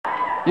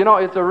You know,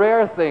 it's a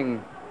rare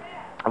thing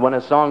when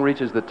a song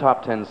reaches the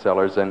top 10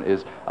 sellers and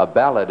is a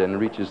ballad and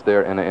reaches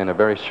there in a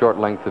very short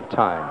length of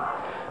time.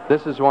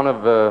 This is one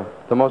of the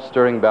most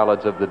stirring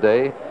ballads of the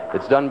day.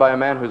 It's done by a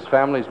man whose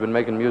family's been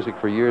making music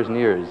for years and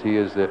years. He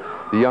is the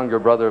younger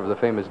brother of the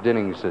famous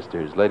Dinning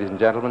sisters. Ladies and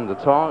gentlemen,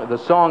 the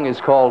song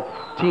is called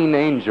Teen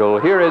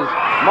Angel. Here is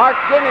Mark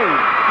Dinning.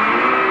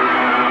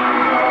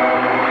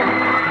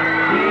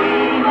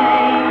 Teen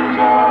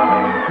angel,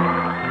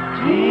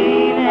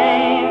 teen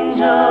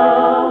angel.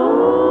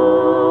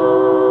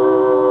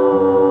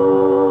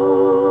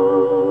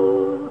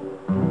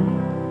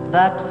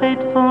 That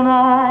fateful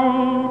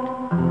night,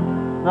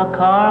 the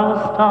car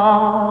was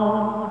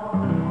stalled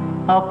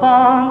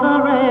upon the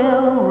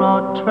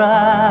railroad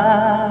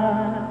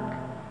track.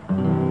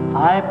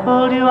 I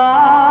pulled you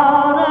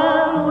out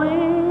and we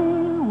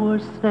were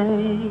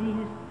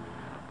safe,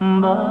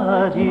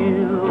 but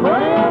you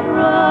went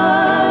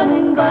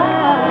running back.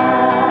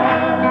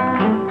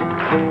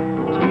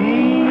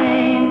 Teen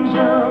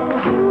angel,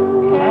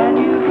 can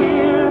you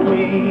hear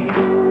me?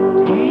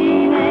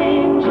 Teen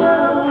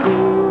angel,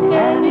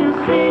 can you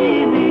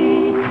see me?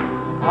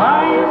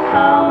 Are you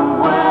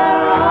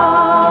somewhere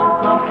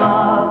up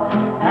above?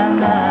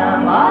 And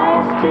am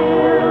I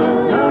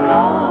still your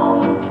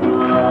own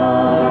true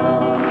love?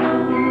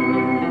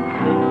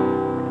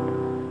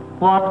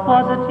 What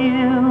was it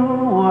you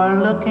were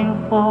looking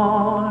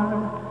for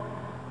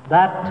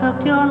that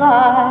took your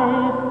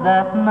life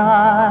that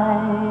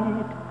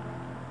night?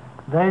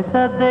 They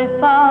said they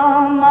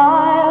found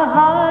my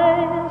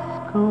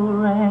high school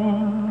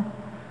ring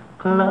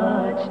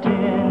clutched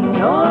in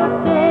your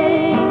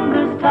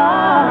fingers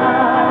tight.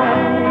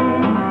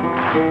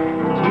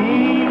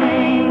 Teen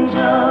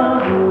angel,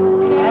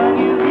 can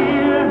you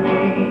hear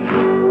me?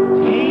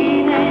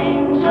 Teen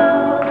angel,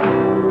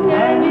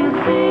 can you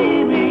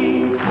see me?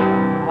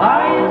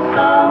 Are you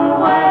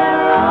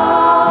somewhere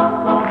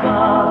up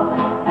above?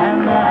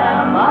 And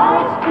am I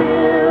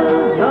still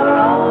your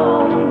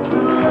own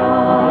true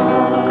love?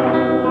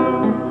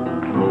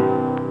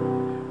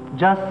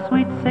 Just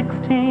sweet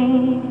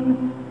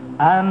 16,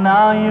 and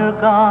now you're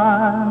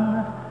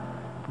gone.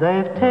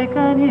 They've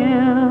taken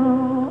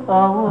you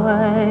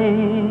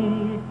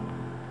away.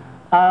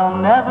 I'll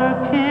never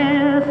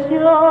kiss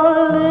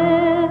your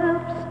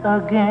lips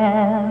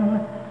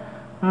again.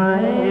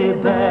 They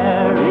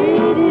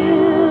buried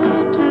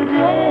you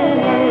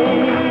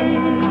today.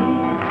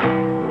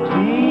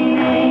 Teen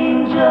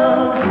angel,